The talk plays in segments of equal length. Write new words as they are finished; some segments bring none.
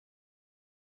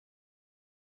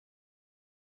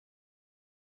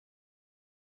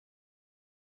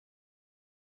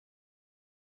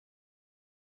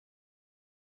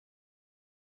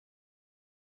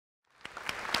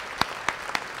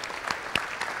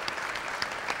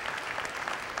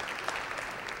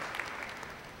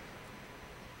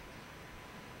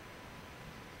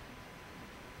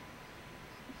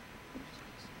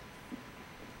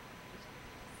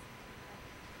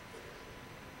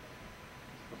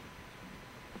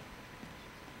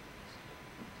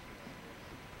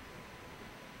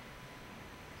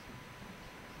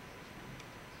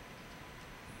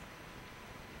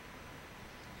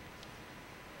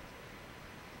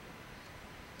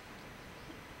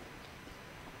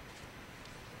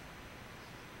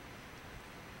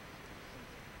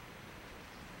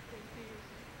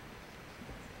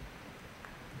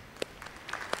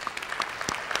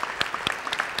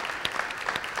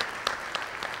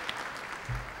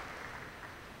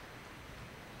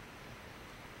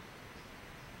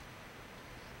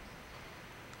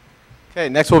Okay,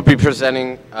 next we'll be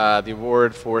presenting the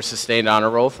award for Sustained Honor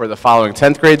Roll for the following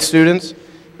 10th grade students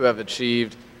who have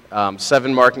achieved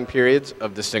 7 marking periods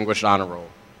of Distinguished Honor Roll.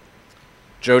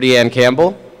 Jody Ann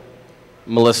Campbell,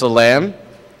 Melissa Lamb,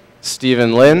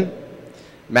 Stephen Lynn,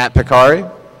 Matt Picari,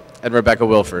 and Rebecca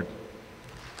Wilford.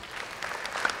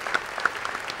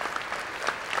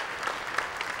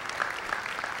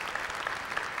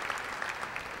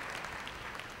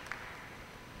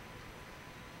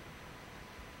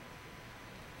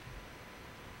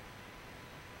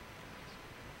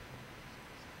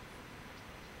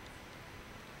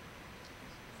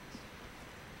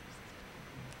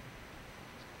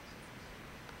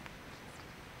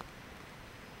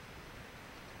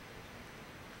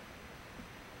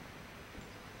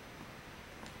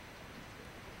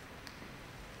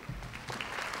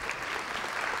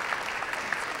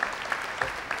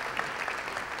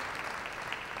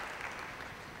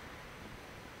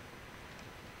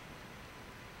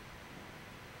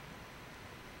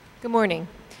 Good morning.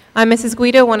 I'm Mrs.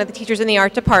 Guido, one of the teachers in the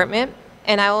art department,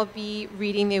 and I will be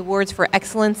reading the awards for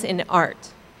excellence in art.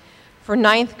 For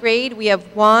 9th grade, we have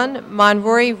Juan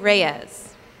Monroy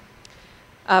Reyes.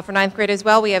 For 9th grade as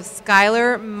well, we have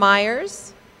Skylar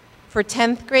Myers. For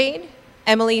 10th grade,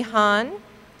 Emily Hahn.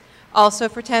 Also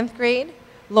for 10th grade,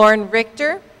 Lauren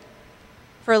Richter.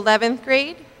 For 11th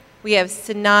grade, we have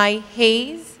Sinai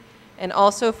Hayes. And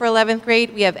also for 11th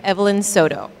grade, we have Evelyn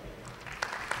Soto.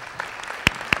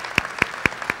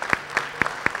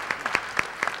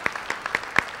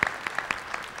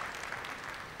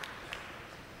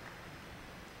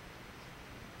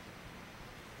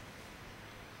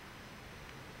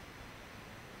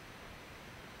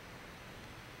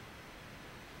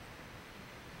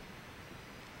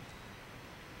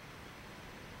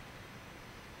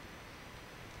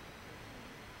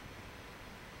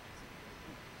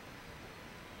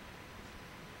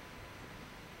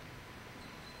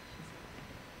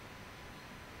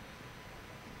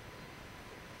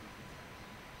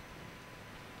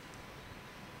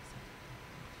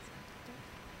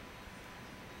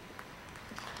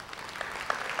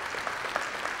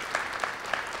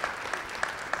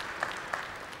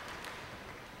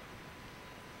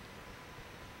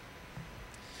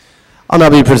 I'll now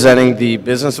be presenting the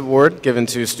Business Award given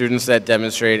to students that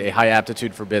demonstrate a high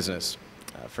aptitude for business.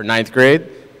 For 9th grade,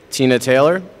 Tina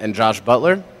Taylor and Josh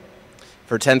Butler.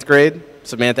 For 10th grade,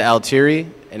 Samantha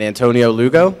Altieri and Antonio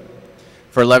Lugo.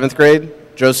 For 11th grade,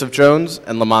 Joseph Jones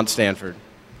and Lamont Stanford.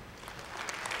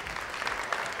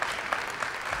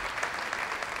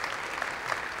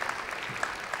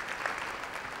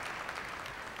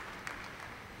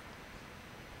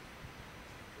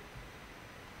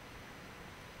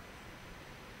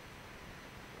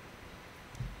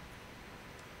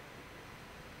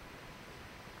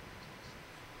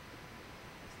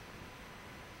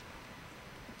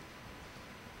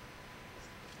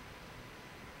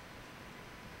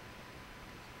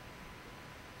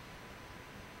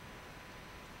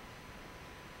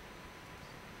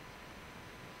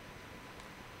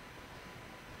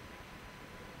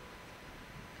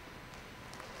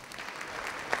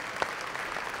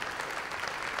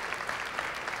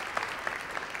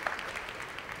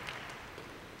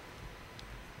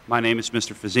 My name is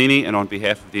Mr. Fazzini, and on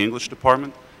behalf of the English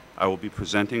department, I will be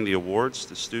presenting the awards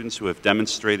to students who have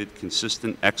demonstrated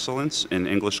consistent excellence in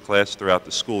English class throughout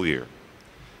the school year.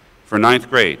 For 9th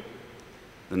grade,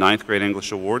 the 9th grade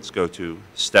English awards go to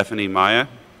Stephanie Maya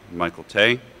and Michael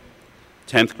Tay.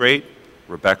 10th grade,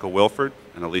 Rebecca Wilford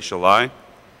and Alicia Lai.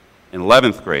 In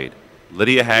 11th grade,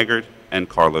 Lydia Haggard and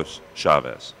Carlos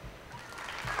Chavez.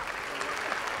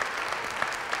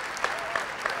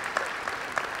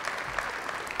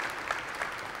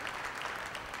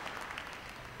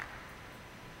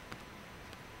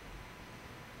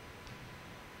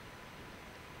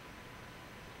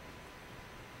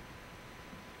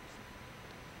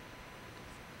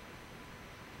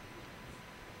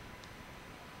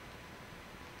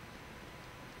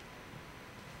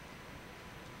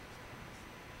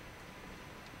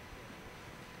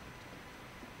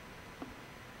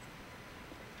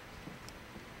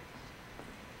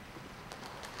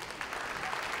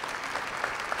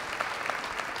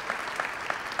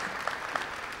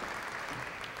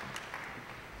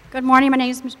 Good morning, my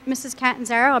name is Mrs.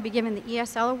 Catanzaro. I'll be giving the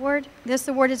ESL award. This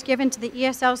award is given to the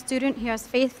ESL student who has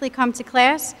faithfully come to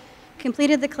class,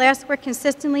 completed the classwork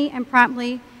consistently and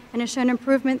promptly, and has shown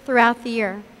improvement throughout the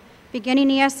year. Beginning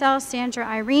ESL, Sandra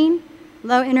Irene.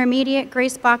 Low Intermediate,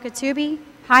 Grace Bakatubi.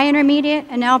 High Intermediate,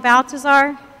 Anel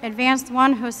Baltazar. Advanced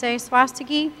 1, Jose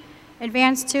Swastigi.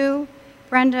 Advanced 2,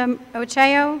 Brenda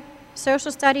Ocheo.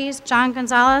 Social Studies, John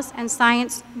Gonzalez, and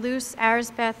Science, Luce,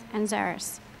 Arisbeth, and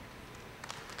Zaris.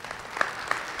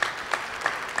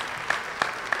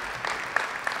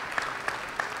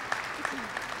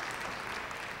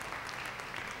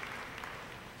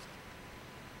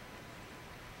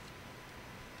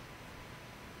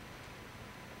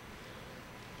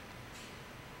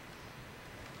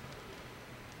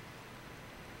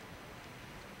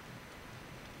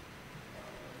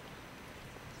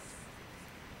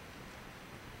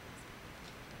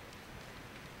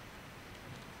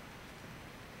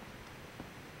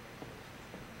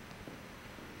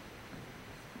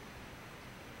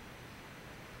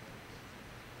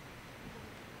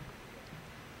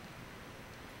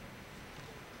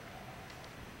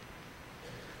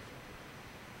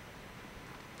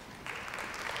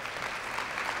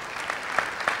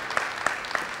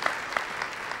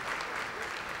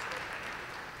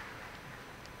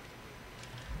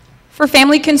 For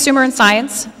Family, Consumer, and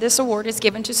Science, this award is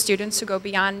given to students who go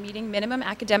beyond meeting minimum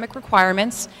academic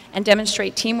requirements and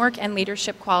demonstrate teamwork and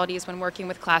leadership qualities when working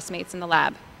with classmates in the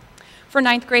lab. For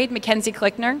 9th grade, Mackenzie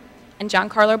Klickner and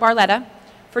Giancarlo Barletta.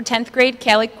 For 10th grade,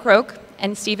 Kaylee Croak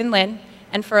and Stephen Lynn.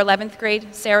 And for 11th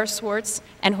grade, Sarah Swartz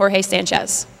and Jorge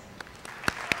Sanchez.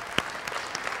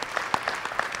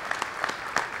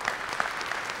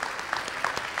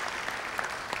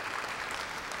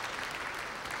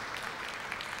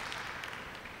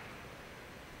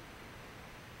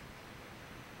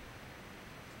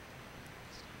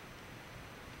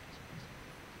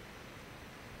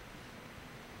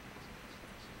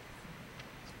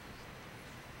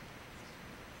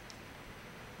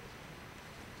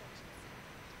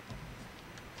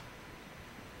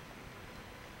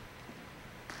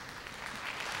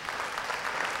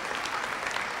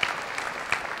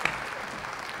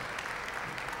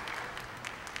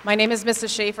 My name is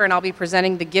Mrs. Schaefer, and I'll be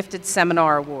presenting the Gifted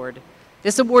Seminar Award.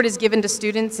 This award is given to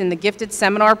students in the Gifted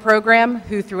Seminar program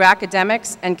who, through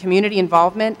academics and community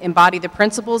involvement, embody the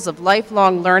principles of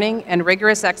lifelong learning and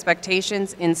rigorous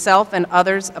expectations in self and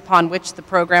others upon which the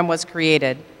program was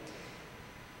created.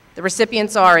 The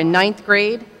recipients are in 9th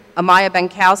grade, Amaya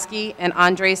Benkowski and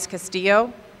Andres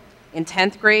Castillo. In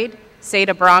 10th grade,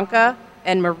 Seda Branca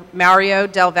and Mario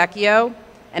Del Vecchio.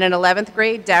 And in 11th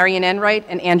grade, Darian Enright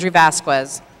and Andrew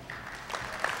Vasquez.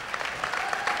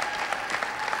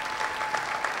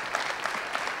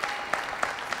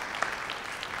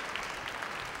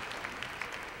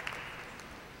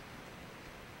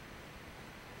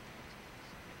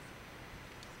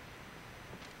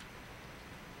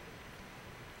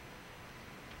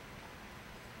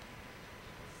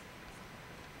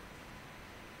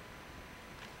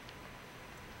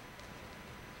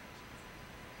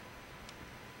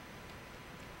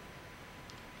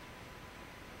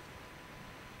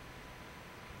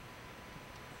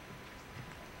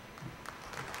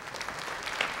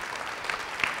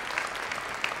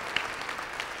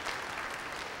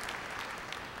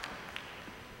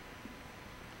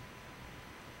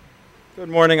 Good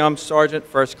morning. I'm Sergeant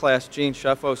First Class Gene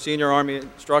Sheffo, Senior Army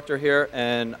Instructor here,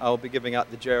 and I'll be giving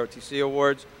out the JROTC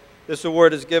Awards. This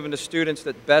award is given to students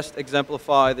that best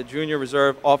exemplify the Junior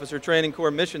Reserve Officer Training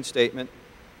Corps mission statement,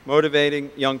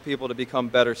 motivating young people to become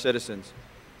better citizens.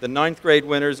 The 9th grade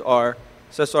winners are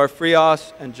Cesar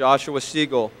Frias and Joshua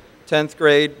Siegel. 10th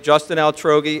grade, Justin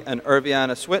Altrogi and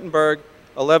Irviana Swittenberg.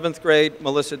 11th grade,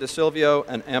 Melissa DeSilvio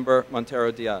and Amber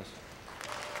Montero Diaz.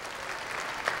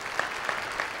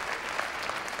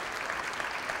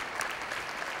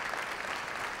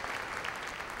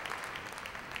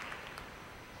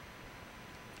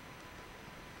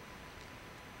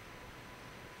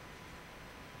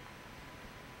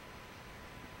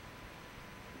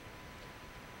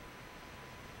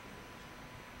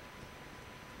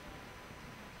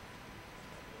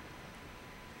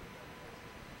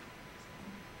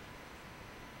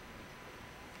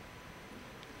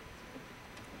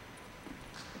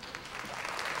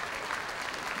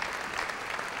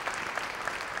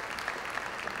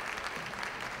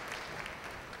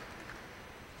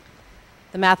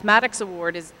 The Mathematics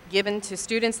Award is given to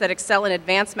students that excel in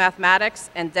advanced mathematics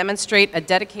and demonstrate a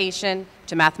dedication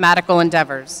to mathematical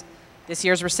endeavors. This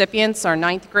year's recipients are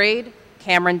 9th grade,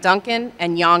 Cameron Duncan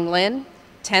and Yang Lin,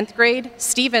 10th grade,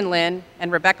 Stephen Lin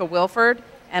and Rebecca Wilford,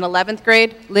 and 11th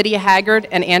grade, Lydia Haggard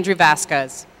and Andrew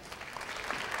Vasquez.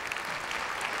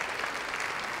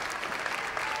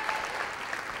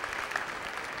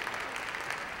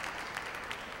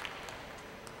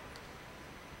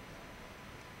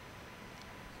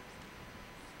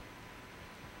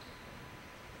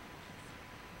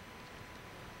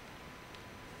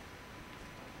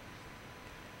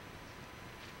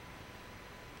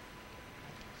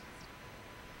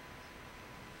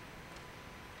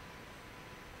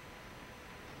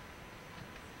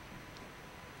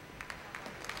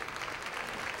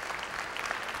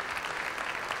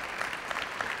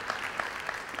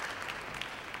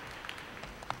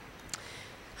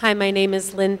 Hi, my name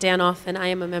is Lynn Danoff, and I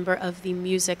am a member of the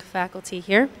music faculty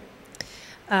here.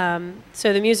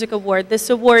 So the Music Award.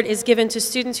 This award is given to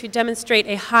students who demonstrate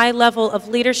a high level of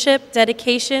leadership,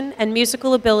 dedication, and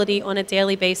musical ability on a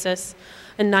daily basis.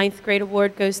 A 9th grade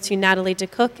award goes to Natalie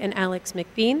DeCook and Alex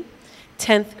McBean.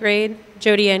 10th grade,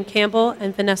 Jody Ann Campbell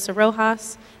and Vanessa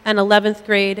Rojas. And 11th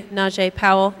grade, Najee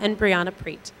Powell and Brianna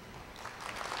Preet.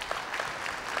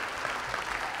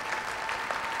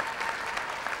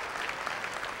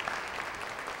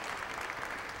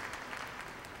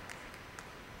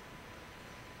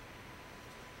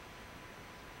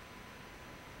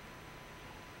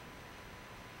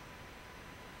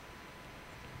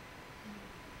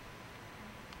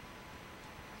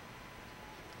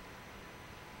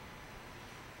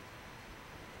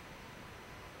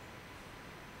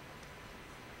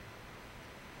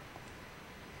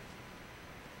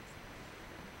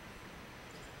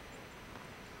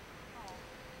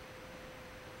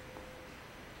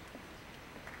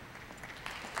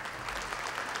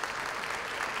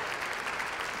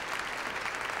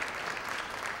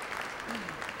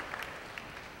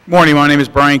 Morning, my name is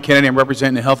Brian Kennedy. I'm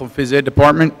representing the Health and Phys Ed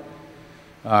Department,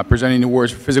 presenting the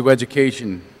awards for physical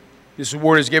education. This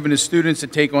award is given to students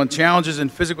that take on challenges in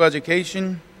physical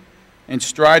education and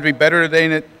strive to be better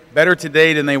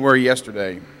today than they were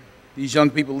yesterday. These young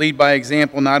people lead by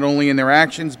example not only in their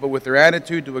actions, but with their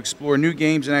attitude to explore new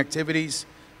games and activities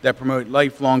that promote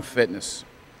lifelong fitness.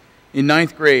 In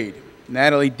 9th grade,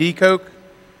 Natalie DeCoke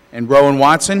and Rowan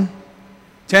Watson.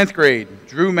 10th grade,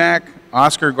 Drew Mack,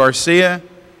 Oscar Garcia,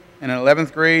 and in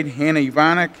 11th grade, Hannah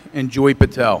Ivanek and Joy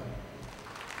Patel.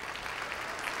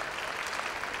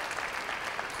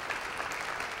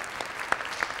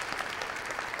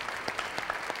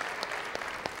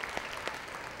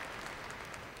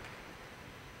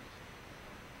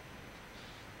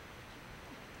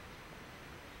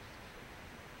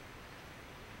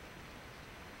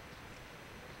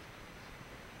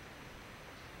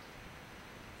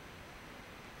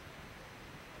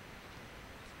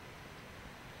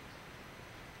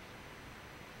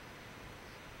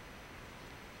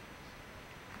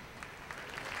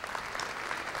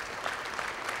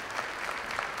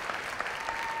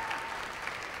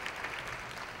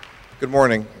 Good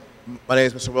morning. My name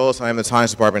is Mr. Willis. I am the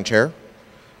Science Department Chair.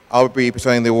 I'll be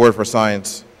presenting the award for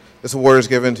science. This award is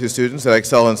given to students that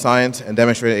excel in science and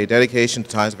demonstrate a dedication to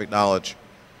scientific knowledge.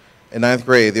 In 9th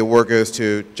grade, the award goes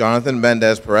to Jonathan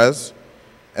Mendez Perez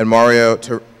and Mario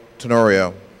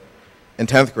Tenorio. In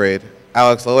 10th grade,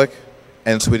 Alex Lilick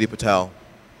and Sweetie Patel.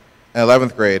 In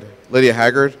 11th grade, Lydia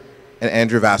Haggard and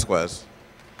Andrew Vasquez.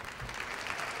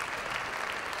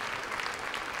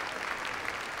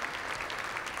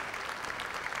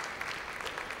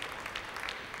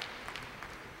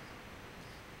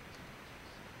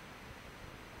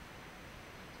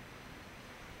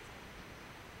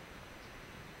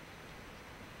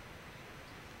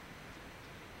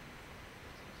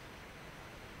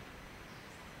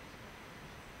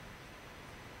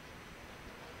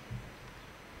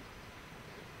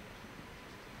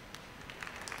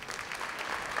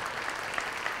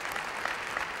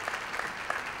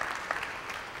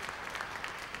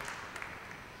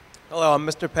 Hello, I'm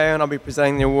Mr. Pay, and I'll be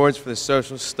presenting the awards for the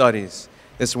social studies.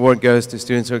 This award goes to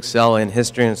students who excel in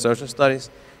history and social studies.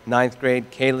 9th grade,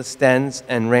 Kayla Stenz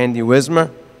and Randy Wismer.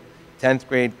 10th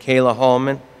grade, Kayla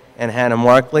Holman and Hannah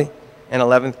Markley. And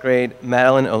 11th grade,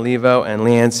 Madeline Olivo and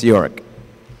Leanne Sioric.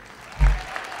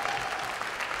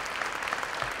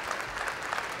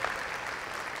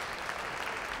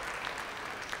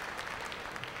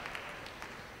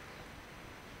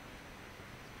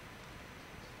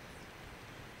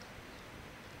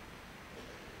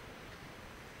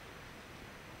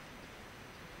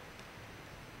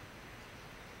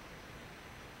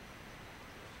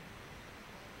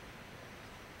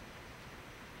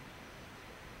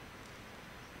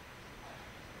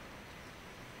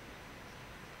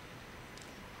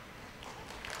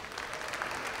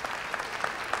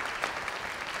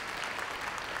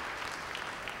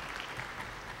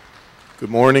 Good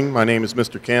morning. My name is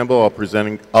Mr. Campbell.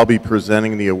 I'll be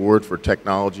presenting the award for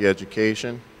technology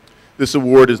education. This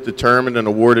award is determined and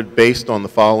awarded based on the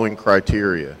following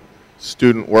criteria: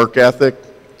 student work ethic,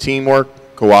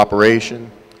 teamwork,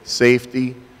 cooperation,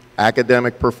 safety,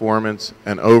 academic performance,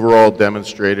 and overall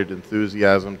demonstrated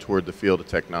enthusiasm toward the field of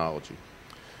technology.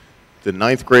 The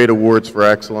 9th grade awards for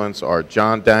excellence are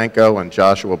John Danko and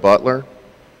Joshua Butler.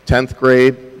 10th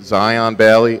grade, Zion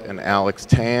Bailey and Alex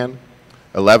Tan.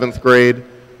 11th grade,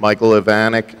 Michael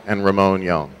Ivanek and Ramon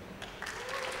Young.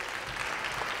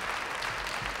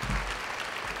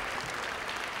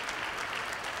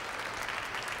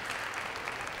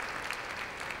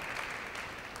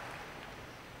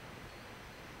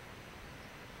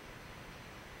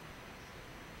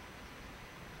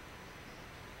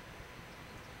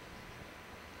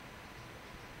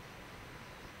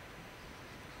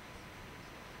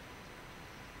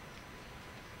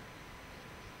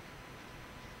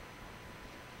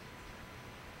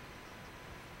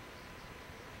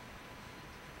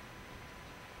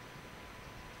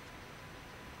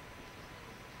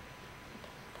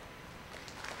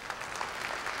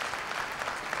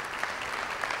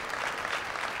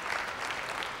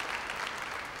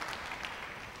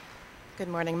 Good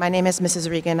morning. My name is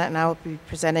Mrs. Regan, and I will be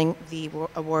presenting the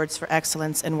awards for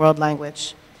excellence in world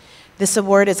language. This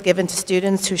award is given to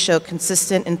students who show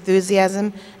consistent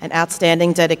enthusiasm and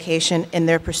outstanding dedication in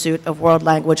their pursuit of world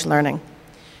language learning.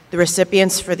 The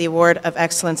recipients for the Award of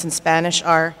Excellence in Spanish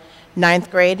are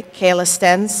 9th grade, Kayla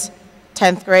Stenz,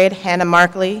 10th grade, Hannah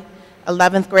Markley,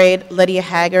 11th grade, Lydia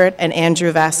Haggard, and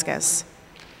Andrew Vasquez.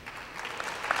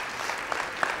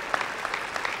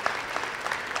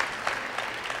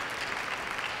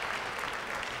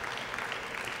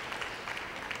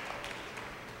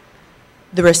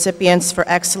 The recipients for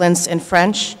Excellence in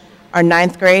French are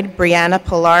 9th grade, Brianna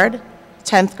Pollard,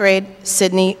 10th grade,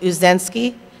 Sydney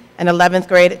Uzensky, and 11th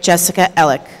grade, Jessica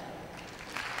Ellick.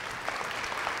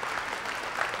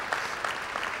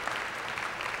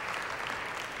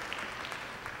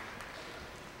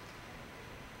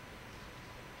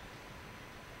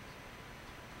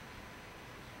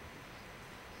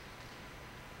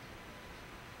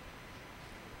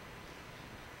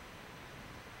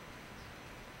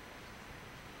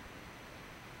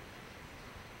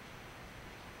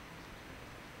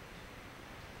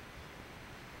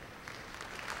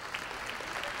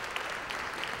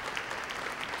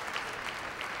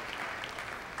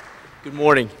 Good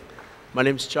morning. My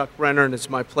name is Chuck Brenner, and it's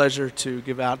my pleasure to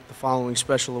give out the following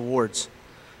special awards.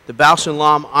 The Bausch and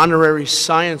Lomb Honorary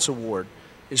Science Award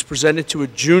is presented to a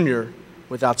junior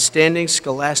with outstanding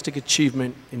scholastic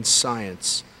achievement in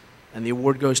science, and the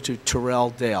award goes to Terrell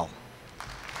Dale.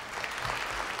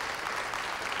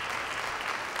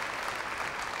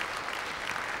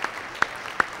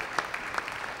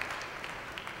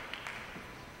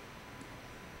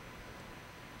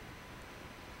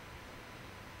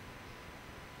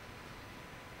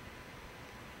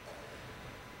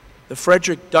 The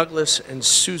Frederick Douglass and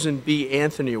Susan B.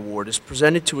 Anthony Award is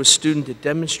presented to a student that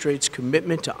demonstrates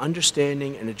commitment to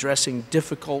understanding and addressing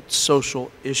difficult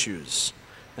social issues.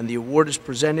 And the award is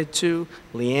presented to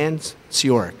Leanne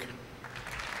Siorik.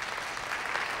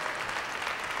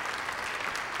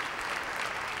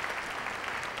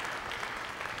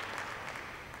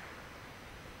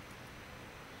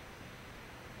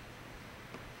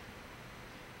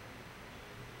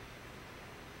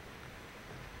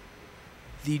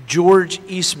 The George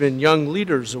Eastman Young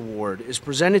Leaders Award is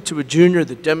presented to a junior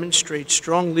that demonstrates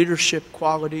strong leadership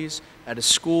qualities at a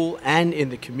school and in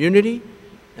the community,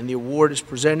 and the award is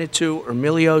presented to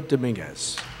Emilio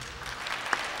Dominguez.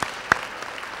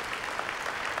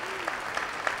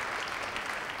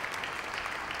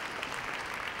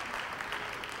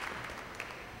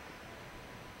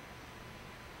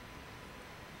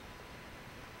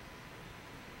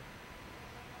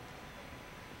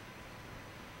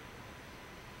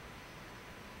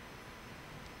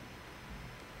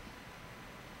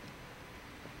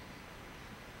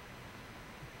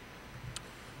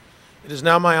 It is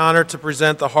now my honor to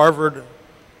present the Harvard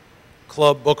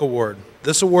Club Book Award.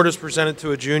 This award is presented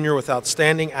to a junior with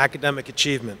outstanding academic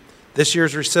achievement. This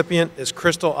year's recipient is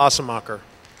Crystal Osemacher.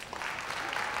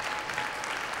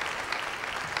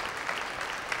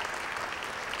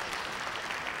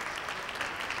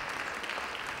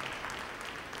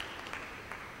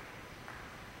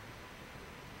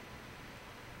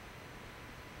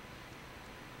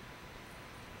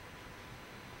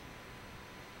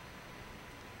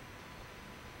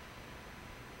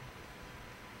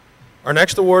 Our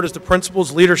next award is the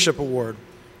Principal's Leadership Award.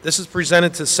 This is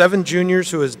presented to 7 juniors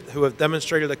who have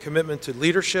demonstrated a commitment to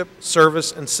leadership,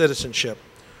 service, and citizenship.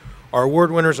 Our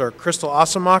award winners are Crystal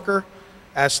Osemacher,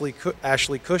 Ashley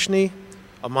Kushney,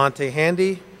 Amante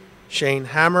Handy, Shane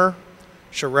Hammer,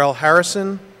 Sherelle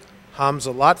Harrison,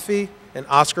 Hamza Lotfi, and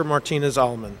Oscar Martinez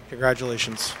Allman.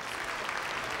 Congratulations.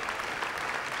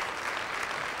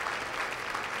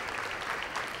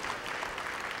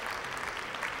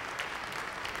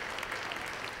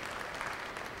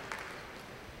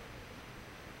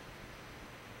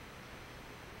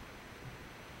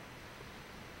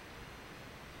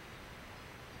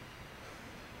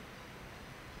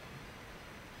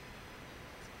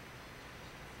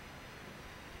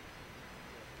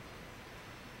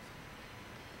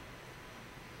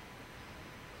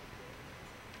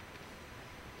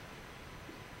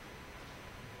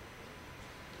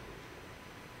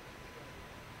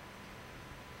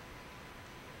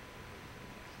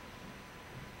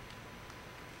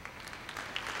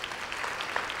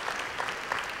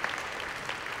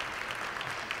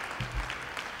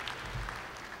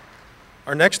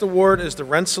 Our next award is the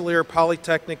Rensselaer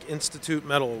Polytechnic Institute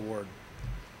Medal Award.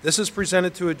 This is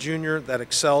presented to a junior that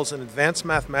excels in advanced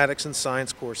mathematics and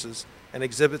science courses and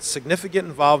exhibits significant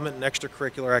involvement in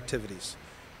extracurricular activities.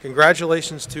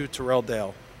 Congratulations to Terrell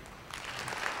Dale.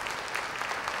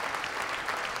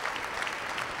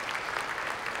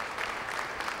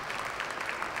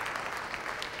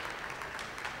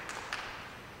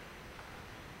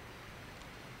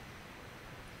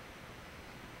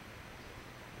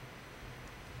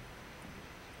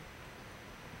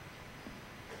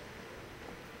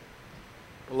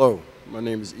 Hello, my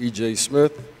name is E.J.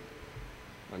 Smith.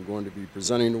 I'm going to be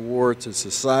presenting the award to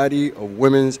Society of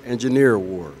Women's Engineer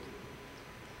Award.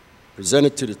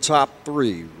 Presented to the top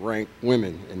 3 ranked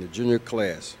women in the junior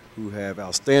class who have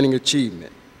outstanding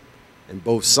achievement in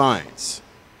both science,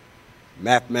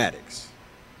 mathematics.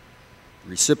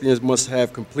 Recipients must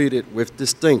have completed with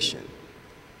distinction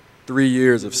 3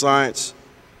 years of science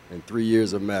and 3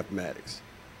 years of mathematics.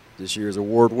 This year's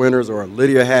award winners are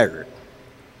Lydia Haggard,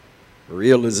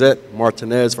 Maria Lizette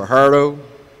Martinez Fajardo,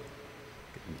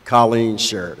 and Colleen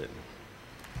Sheridan.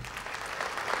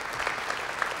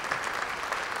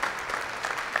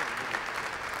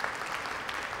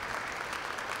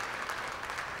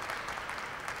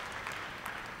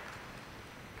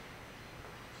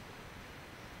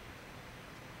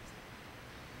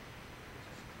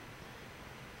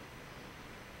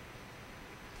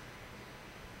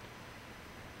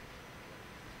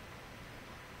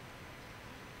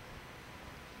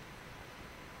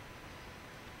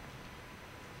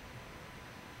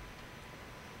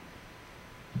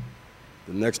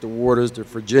 The next award is the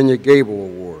Virginia Gable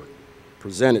Award,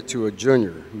 presented to a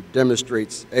junior who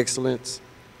demonstrates excellence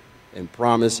and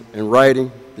promise in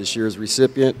writing. This year's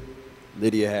recipient,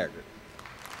 Lydia Haggard.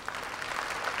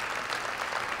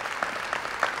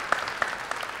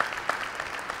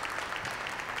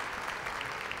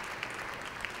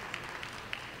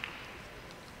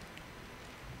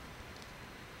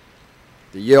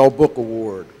 The Yale Book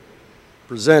Award,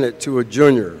 presented to a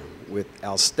junior with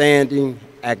outstanding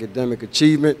academic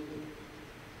achievement.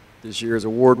 This year's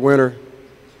award winner,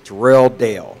 Terrell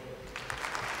Dale.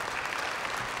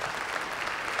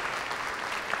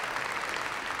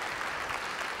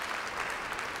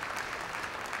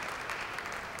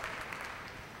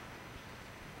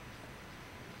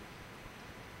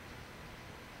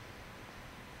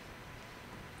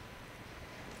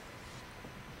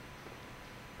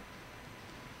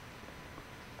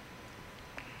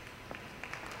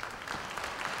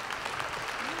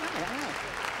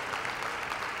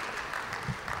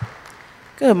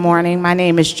 Good morning. My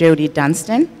name is Jody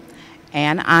Dunstan,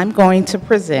 and I'm going to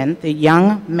present the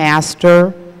Young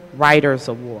Master Writers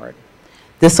Award.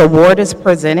 This award is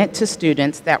presented to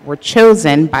students that were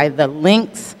chosen by the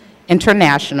Lynx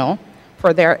International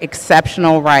for their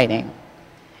exceptional writing.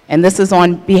 And this is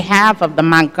on behalf of the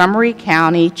Montgomery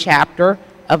County chapter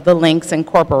of the Lynx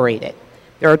Incorporated.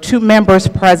 There are 2 members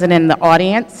present in the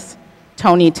audience.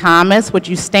 Tony Thomas, would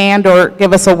you stand or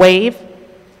give us a wave?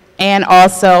 And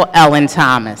also Ellen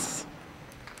Thomas.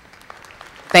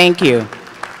 Thank you.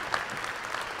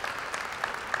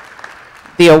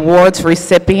 The awards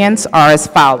recipients are as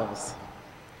follows: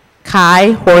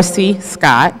 Kai Horsey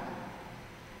Scott,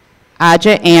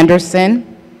 Aja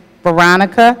Anderson,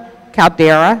 Veronica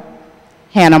Caldera,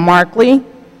 Hannah Markley,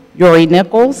 Yuri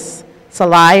Nichols,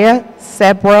 Salaya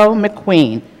Sebro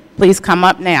McQueen. Please come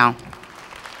up now.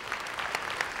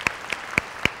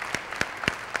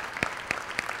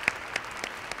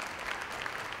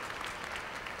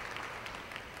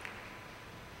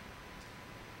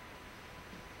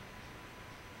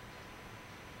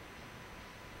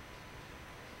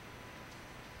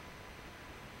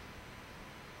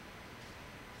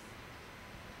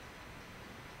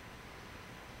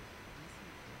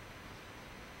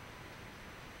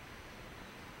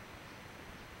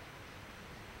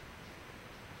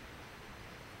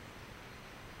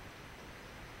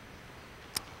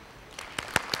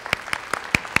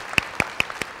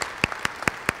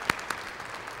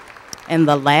 And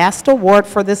the last award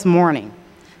for this morning,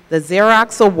 the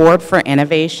Xerox Award for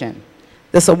Innovation.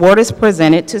 This award is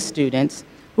presented to students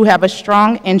who have a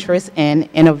strong interest in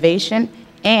innovation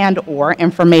and/or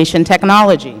information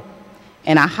technology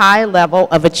and a high level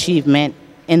of achievement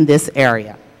in this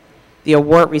area. The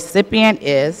award recipient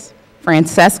is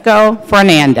Francesco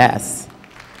Fernandez.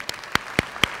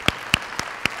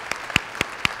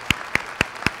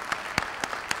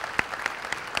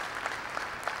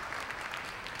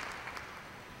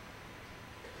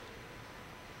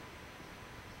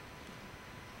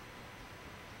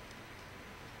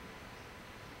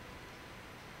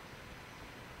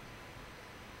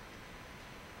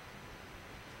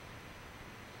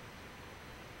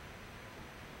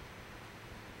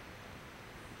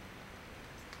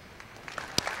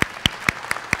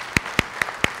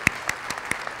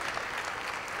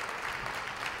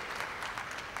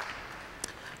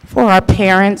 For our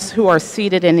parents who are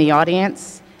seated in the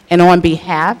audience, and on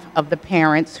behalf of the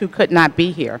parents who could not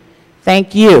be here,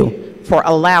 thank you for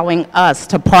allowing us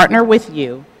to partner with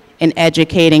you in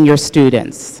educating your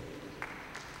students.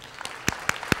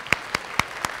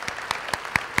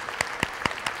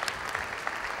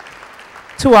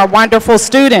 To our wonderful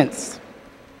students,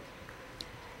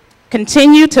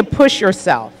 Continue to push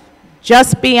yourself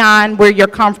just beyond where you're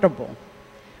comfortable.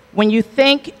 When you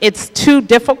think it's too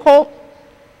difficult,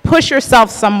 push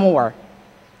yourself some more.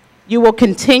 You will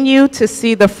continue to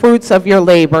see the fruits of your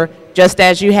labor just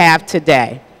as you have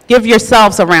today. Give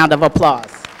yourselves a round of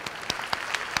applause.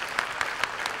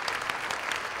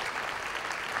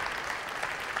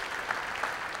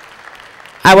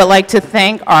 I would like to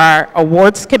thank our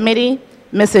awards committee,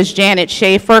 Mrs. Janet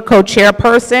Schaefer,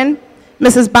 co-chairperson,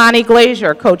 Mrs. Bonnie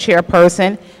Glazier,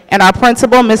 co-chairperson, and our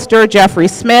principal, Mr. Jeffrey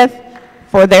Smith,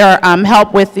 for their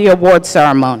help with the award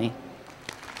ceremony.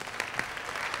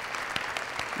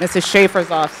 Mrs.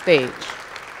 Schaefer's off stage.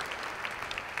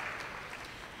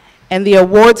 And the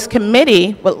awards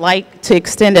committee would like to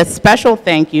extend a special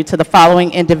thank you to the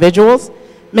following individuals: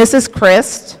 Mrs.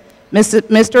 Christ,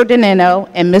 Mr. Denino,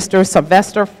 and Mr.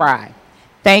 Sylvester Fry.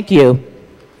 Thank you.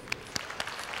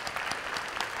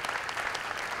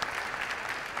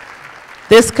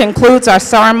 This concludes our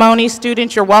ceremony.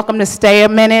 Students, you're welcome to stay a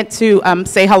minute to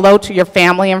say hello to your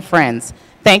family and friends.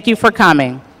 Thank you for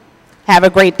coming. Have a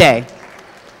great day.